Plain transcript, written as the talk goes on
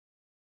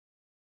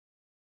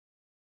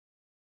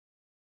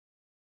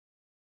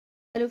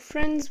Hello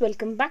friends,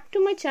 welcome back to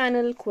my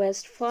channel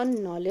Quest for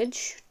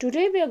Knowledge.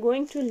 Today we are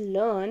going to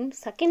learn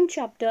second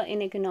chapter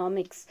in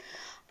economics.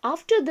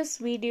 After this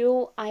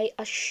video, I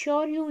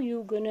assure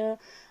you're gonna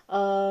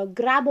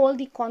grab all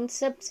the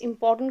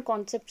important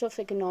concepts of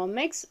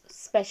economics,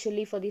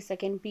 especially for the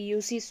second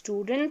PUC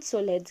students.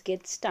 So let's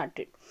get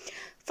started.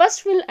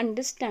 First, we'll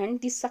understand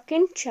the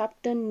second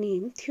chapter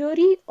named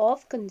Theory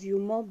of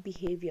Consumer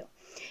Behavior.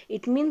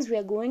 It means we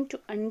are going to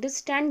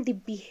understand the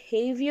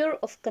behavior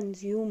of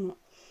consumer.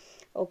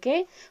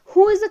 Okay,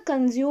 who is a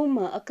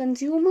consumer? A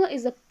consumer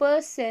is a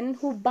person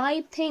who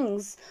buy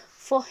things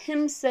for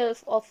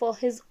himself or for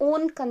his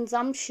own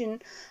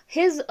consumption.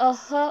 His or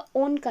her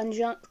own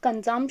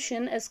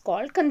consumption is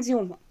called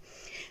consumer.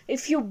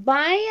 If you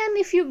buy and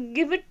if you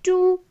give it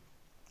to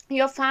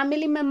your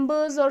family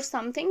members or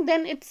something,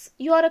 then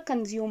you're a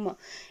consumer.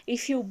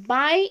 If you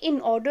buy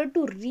in order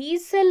to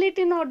resell it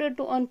in order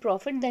to earn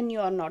profit, then you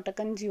are not a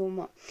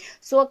consumer.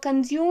 So a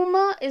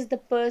consumer is the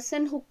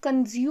person who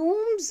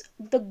consumes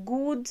the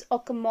goods or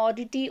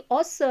commodity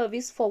or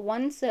service for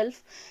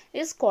oneself,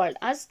 is called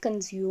as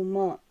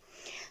consumer.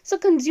 So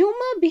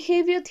consumer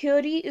behavior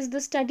theory is the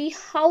study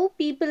how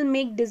people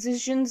make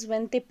decisions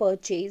when they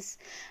purchase,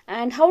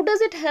 and how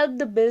does it help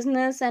the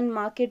business and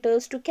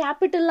marketers to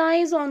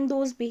capitalize on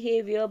those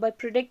behavior by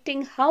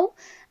predicting how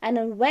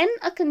and when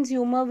a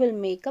consumer will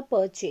make a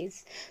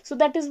purchase. So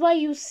that is why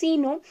you see,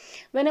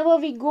 whenever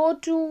we go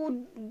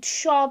to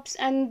shops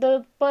and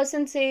the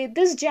person say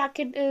this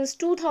jacket is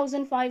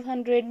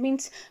 2500,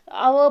 means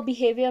our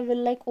behavior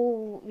will like,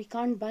 oh, we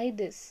can't buy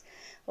this.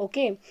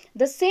 Okay,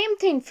 the same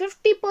thing,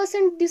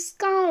 50%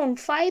 discount,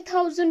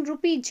 5000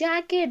 rupee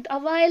jacket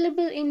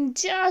available in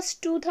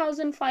just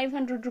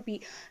 2500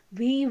 rupee.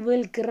 We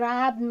will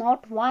grab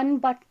not one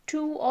but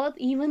two or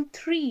even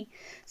three.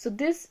 So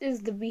this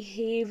is the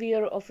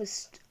behavior of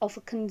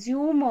a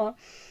consumer,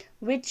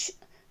 which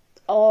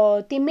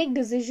they make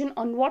decision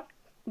on what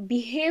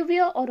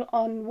behavior or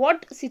on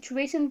what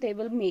situation they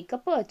will make a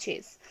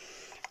purchase.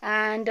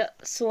 And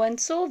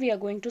so we are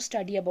going to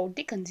study about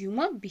the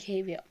consumer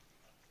behavior.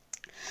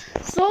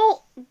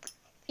 So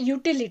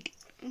utility.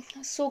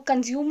 So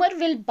consumer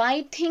will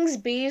buy things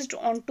based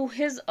on to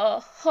his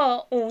or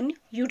her own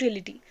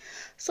utility.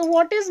 So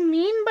what is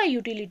mean by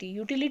utility?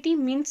 Utility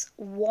means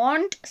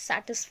want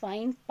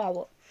satisfying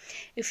power.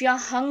 If you are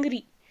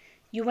hungry,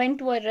 you went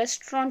to a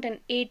restaurant and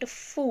ate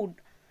food,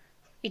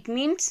 it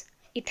means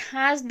it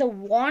has the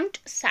want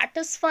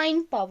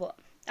satisfying power.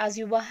 As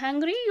you were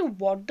hungry, you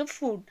bought the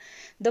food.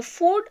 The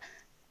food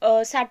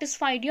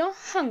satisfied your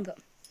hunger.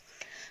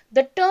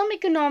 The term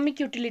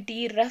economic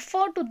utility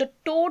refers to the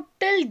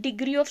total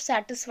degree of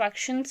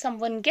satisfaction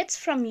someone gets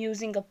from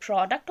using a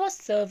product or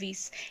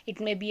service. It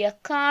may be a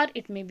car,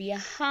 it may be a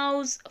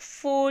house,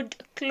 food,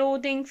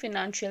 clothing,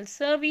 financial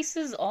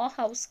services, or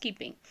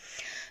housekeeping.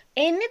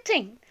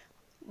 Anything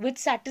which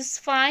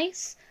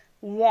satisfies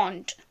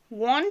want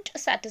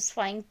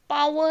satisfying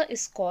power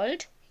is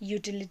called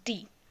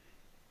utility.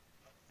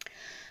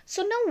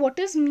 So now what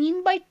is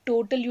mean by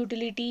total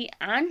utility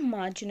and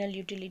marginal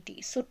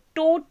utility? So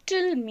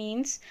total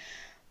means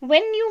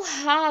when you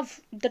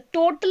have the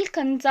total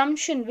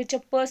consumption which a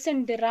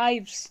person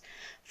derives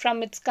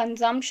from its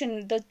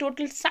consumption, the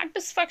total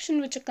satisfaction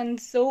which a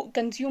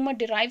consumer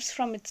derives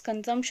from its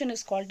consumption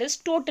is called as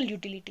total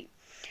utility.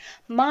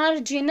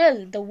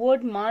 Marginal, the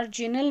word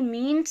marginal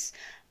means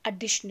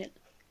additional.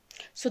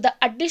 So the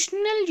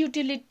additional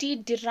utility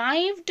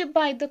derived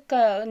by the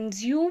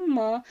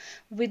consumer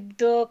with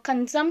the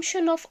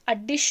consumption of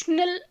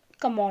additional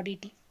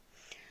commodity.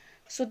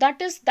 So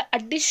that is the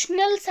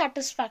additional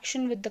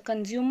satisfaction with the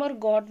consumer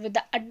got with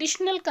the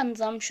additional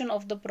consumption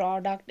of the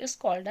product is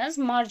called as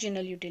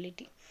marginal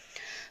utility.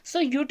 So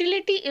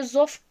utility is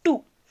of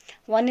two.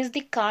 One is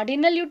the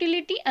cardinal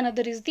utility,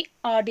 another is the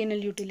ordinal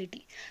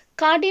utility.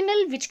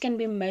 Cardinal, which can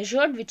be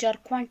measured, which are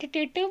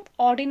quantitative.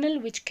 Ordinal,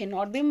 which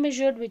cannot be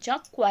measured, which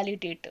are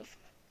qualitative.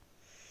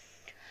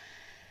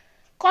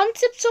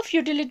 Concepts of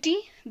utility.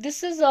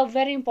 This is a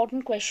very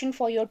important question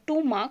for your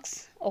 2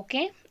 marks,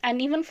 okay,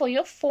 and even for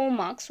your 4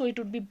 marks. So it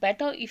would be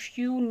better if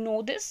you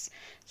know this.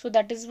 So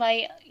that is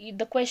why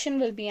the question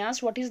will be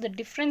asked, what is the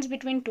difference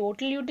between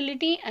total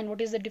utility and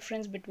what is the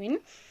difference between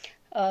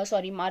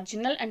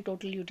marginal and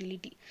total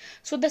utility.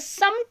 So the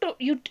sum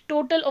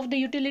total of the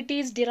utility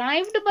is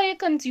derived by a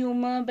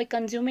consumer by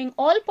consuming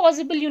all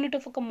possible unit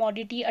of a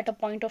commodity at a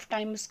point of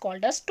time is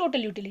called as total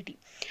utility.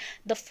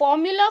 The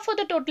formula for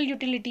the total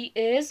utility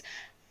is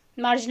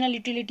marginal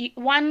utility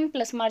 1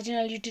 plus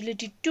marginal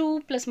utility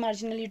 2 plus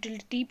marginal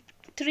utility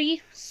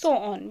 3, so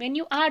on. When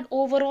you add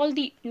overall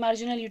the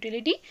marginal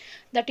utility,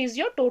 that is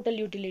your total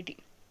utility.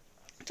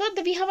 So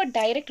we have a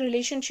direct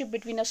relationship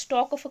between a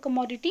stock of a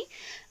commodity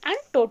and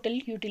total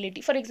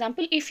utility. For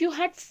example, if you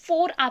had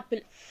 4 apple,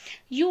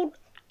 you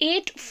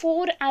ate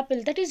 4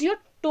 apple, that is your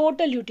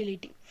total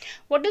utility.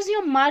 What is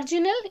your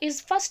marginal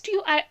is first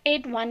you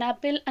ate 1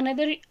 apple,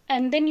 another,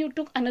 and then you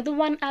took another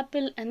 1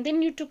 apple, and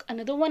then you took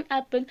another 1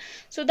 apple.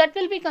 So that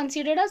will be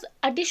considered as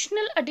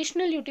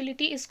additional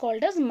utility is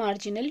called as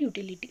marginal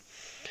utility.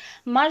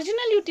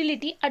 Marginal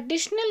utility,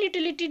 additional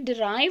utility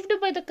derived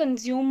by the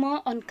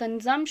consumer on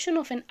consumption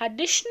of an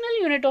additional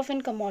unit of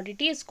a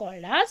commodity is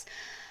called as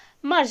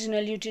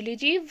marginal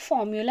utility.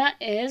 Formula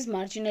is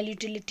marginal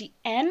utility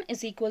N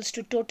is equals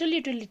to total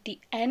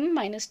utility N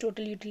minus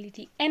total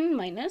utility N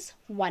minus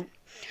 1.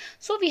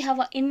 So we have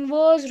an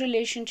inverse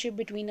relationship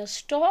between a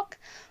stock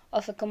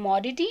of a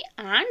commodity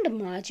and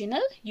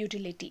marginal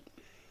utility.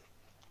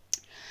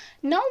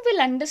 Now we'll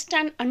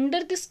understand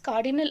under this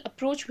cardinal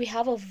approach we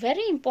have a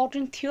very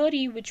important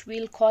theory which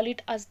we'll call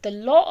it as the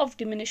law of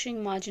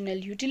diminishing marginal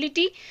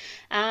utility,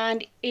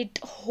 and it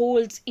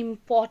holds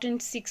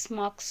important 6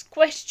 marks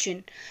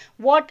question.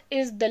 What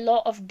is the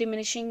law of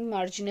diminishing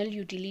marginal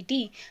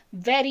utility?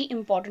 Very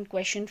important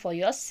question for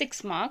your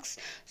 6 marks.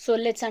 So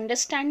let's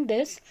understand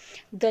this.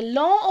 The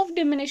law of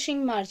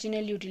diminishing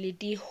marginal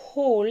utility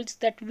holds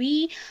that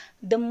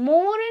the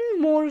more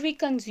and more we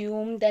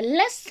consume, the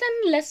less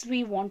and less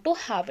we want to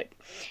have it.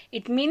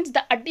 It means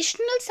the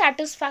additional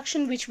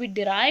satisfaction which we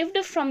derived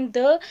from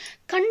the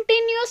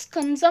continuous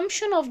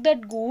consumption of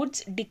that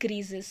goods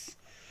decreases.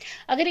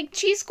 अगर एक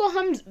चीज़ को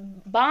हम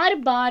बार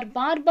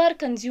बार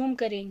consume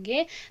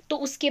करेंगे तो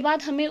उसके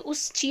बाद हमें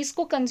उस चीज़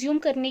को कंज्यूम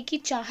करने की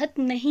चाहत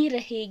नहीं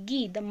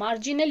रहेगी. The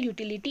marginal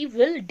utility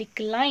will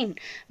decline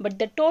but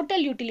the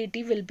total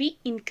utility will be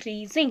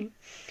increasing.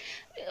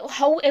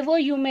 However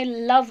you may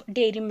love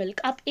dairy milk,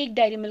 आप एक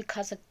डायरी मिल्क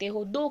खा सकते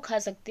हो, 2 खा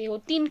सकते हो,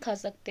 3 खा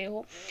सकते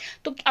हो,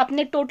 तो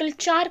आपने टोटल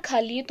 4 खा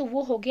लिए तो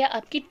वो हो गया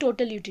आपकी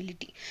टोटल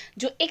यूटिलिटी.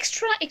 जो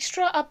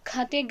एक्स्ट्रा आप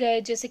खाते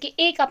गए, जैसे कि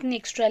एक आपने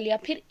एक्स्ट्रा लिया,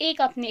 फिर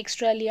एक आपने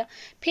एक्स्ट्रा लिया,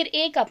 फिर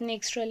एक आपने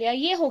एक्स्ट्रा लिया,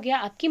 ये हो गया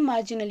आपकी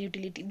मार्जिनल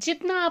यूटिलिटी.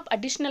 जितना आप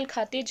एडिशनल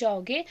खाते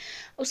जाओगे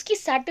उसकी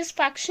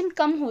सेटिस्फैक्शन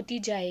कम होती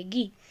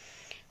जाएगी.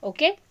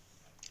 Okay,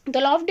 the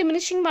law of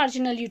diminishing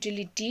marginal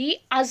utility,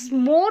 as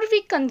more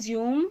we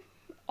consume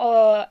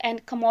and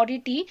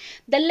commodity,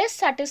 the less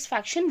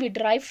satisfaction we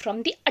derive from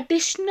the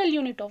additional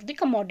unit of the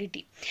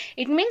commodity.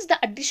 It means the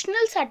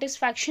additional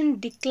satisfaction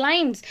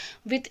declines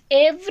with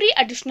every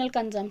additional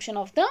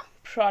consumption of the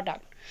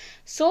product.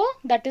 So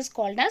that is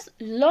called as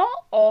law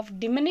of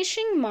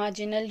diminishing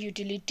marginal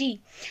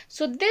utility.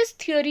 So this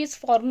theory is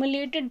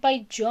formulated by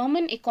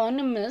German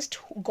economist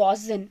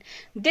Gaussen.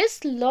 This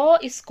law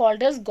is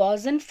called as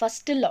Gaussen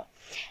first law.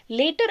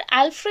 Later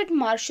Alfred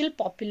Marshall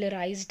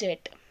popularized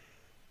it.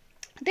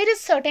 There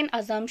is certain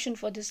assumption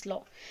for this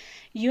law.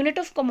 Unit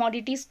of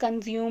commodities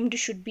consumed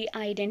should be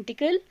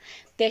identical.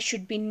 There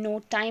should be no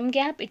time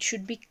gap. It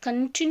should be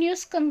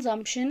continuous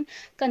consumption.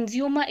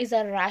 Consumer is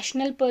a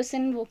rational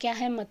person. वो क्या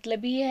है,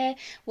 मतलबी है.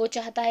 वो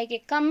चाहता है कि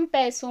कम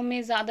पैसों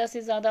में ज़्यादा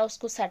से ज़्यादा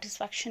उसको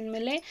satisfaction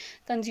मिले.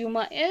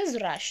 Consumer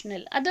is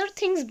rational. Other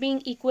things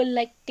being equal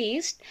like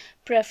taste,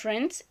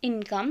 preference,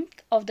 income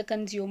of the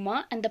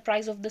consumer and the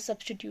price of the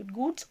substitute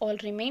goods all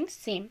remain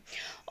same.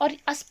 और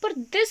as per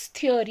this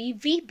theory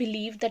we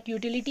believe that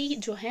utility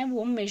जो है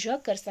वो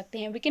measure कर सकते हैं.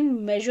 We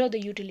can measure the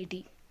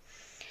utility.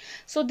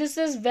 So this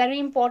is very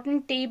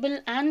important table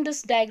and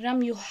this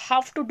diagram you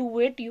have to do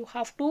it. You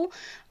have to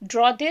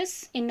draw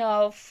this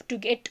to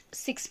get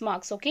 6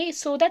 marks. Okay,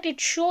 so that it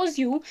shows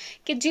you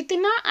कि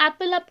जितना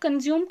Apple आप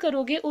consume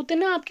करोगे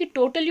उतना आपकी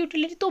total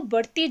utility तो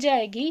बढ़ती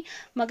जाएगी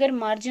मगर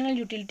मार्जिनल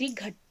यूटिलिटी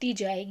घटती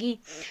जाएगी.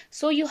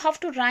 So you have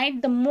to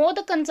write, the more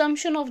the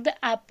consumption of the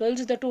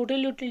apples, the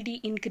total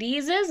utility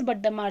increases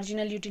but the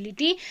marginal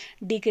utility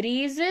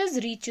decreases,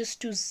 reaches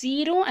to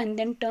 0 and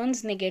then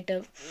turns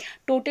negative.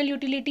 Total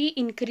utility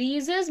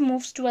increases,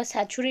 moves to a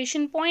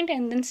saturation point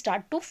and then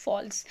start to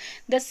falls.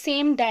 The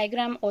same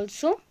diagram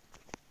also,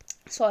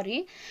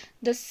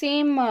 the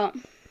same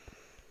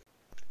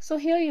so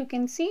here you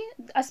can see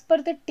as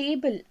per the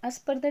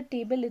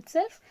table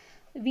itself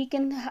we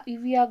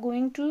are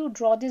going to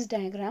draw this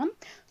diagram.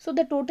 So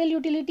the total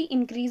utility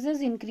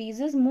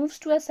increases, moves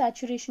to a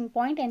saturation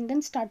point and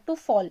then start to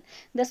fall.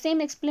 The same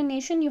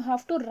explanation you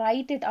have to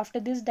write it after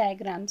these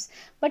diagrams.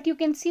 But you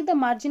can see the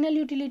marginal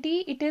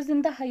utility, it is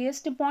in the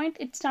highest point,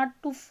 it starts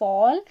to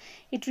fall,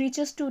 it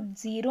reaches to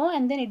 0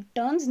 and then it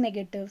turns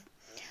negative.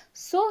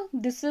 So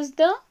this is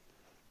the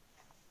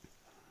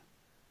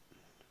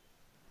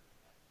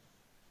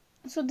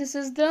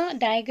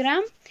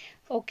diagram.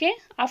 Okay,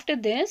 after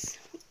this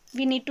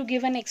we need to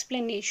give an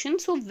explanation.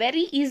 So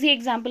very easy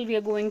example we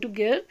are going to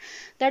give.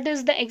 That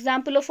is the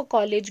example of a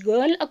college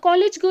girl. A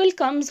college girl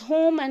comes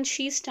home and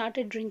she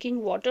started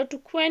drinking water to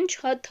quench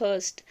her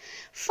thirst.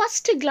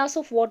 First glass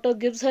of water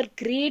gives her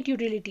great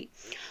utility.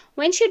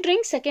 When she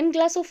drinks second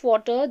glass of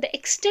water, the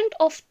extent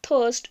of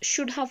thirst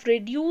should have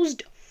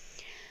reduced.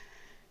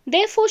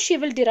 Therefore, she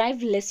will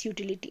derive less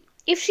utility.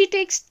 If she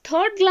takes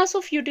third glass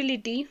of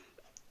utility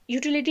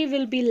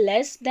will be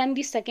less than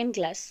the second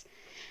glass.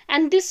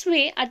 And this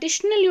way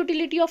additional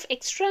utility of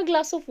extra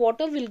glass of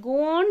water will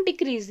go on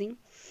decreasing.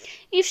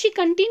 If she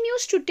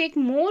continues to take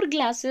more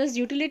glasses,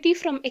 utility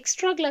from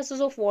extra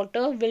glasses of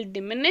water will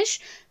diminish,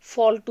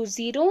 fall to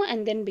 0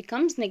 and then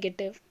becomes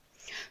negative.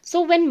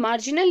 So when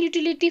marginal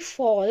utility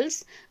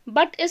falls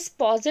but is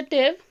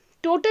positive,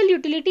 total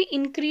utility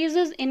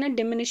increases in a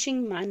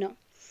diminishing manner.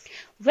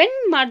 When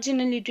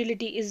marginal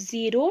utility is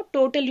 0,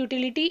 total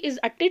utility is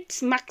at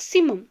its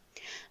maximum.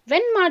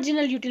 When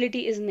marginal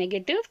utility is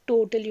negative,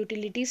 total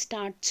utility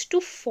starts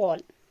to fall.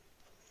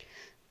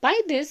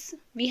 By this,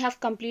 we have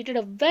completed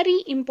a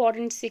very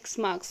important 6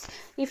 marks.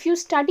 If you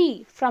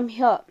study from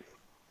here,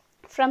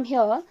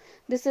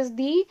 this is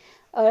the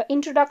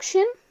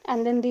introduction,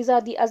 and then these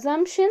are the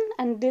assumption,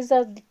 and these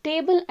are the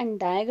table and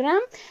diagram,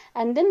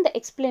 and then the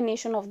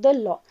explanation of the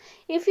law.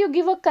 If you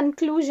give a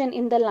conclusion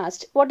in the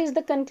last, what is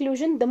the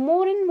conclusion? The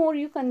more and more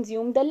you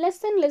consume, the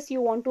less and less you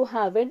want to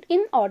have it.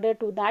 In order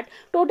to that,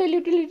 total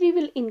utility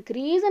will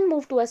increase and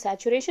move to a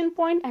saturation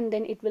point, and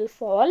then it will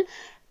fall.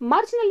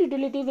 Marginal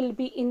utility will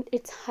be in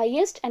its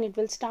highest and it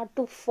will start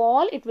to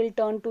fall. It will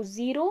turn to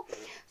 0.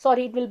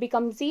 Sorry, it will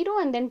become 0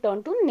 and then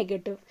turn to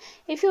negative.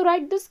 If you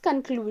write this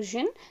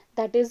conclusion,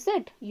 that is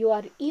it. You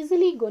are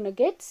easily going to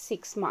get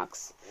 6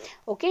 marks.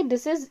 Okay,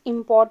 this is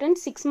important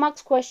 6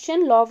 marks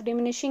question, law of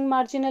diminishing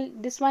marginal.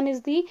 This one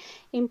is the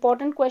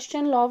important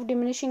question, law of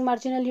diminishing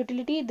marginal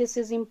utility. This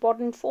is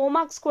important 4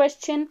 marks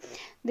question.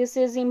 This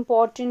is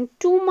important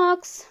 2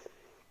 marks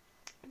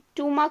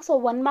or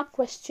 1 mark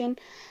question.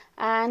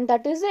 And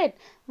that is it.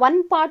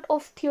 One part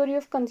of theory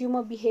of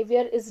consumer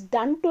behavior is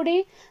done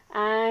today,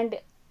 and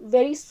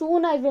very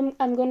soon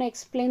I'm going to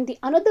explain the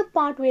another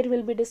part where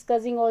we'll be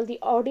discussing all the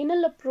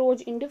ordinal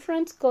approach,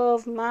 indifference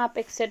curve, map,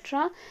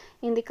 etc.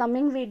 in the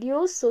coming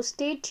videos. So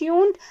stay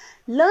tuned,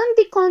 learn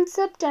the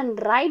concept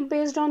and write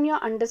based on your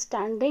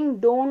understanding.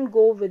 Don't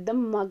go with the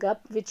mug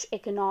up which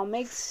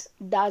economics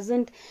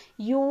doesn't.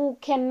 You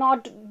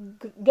cannot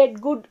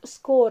get good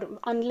score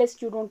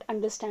unless you don't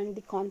understand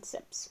the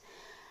concepts.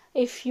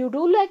 If you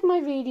do like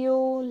my video,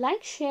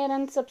 like, share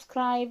and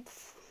subscribe.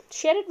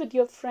 Share it with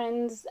your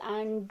friends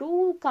and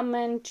do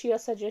comment your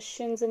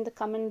suggestions in the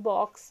comment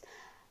box.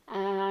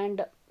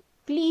 And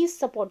please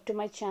support to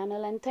my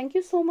channel, and thank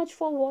you so much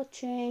for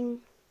watching.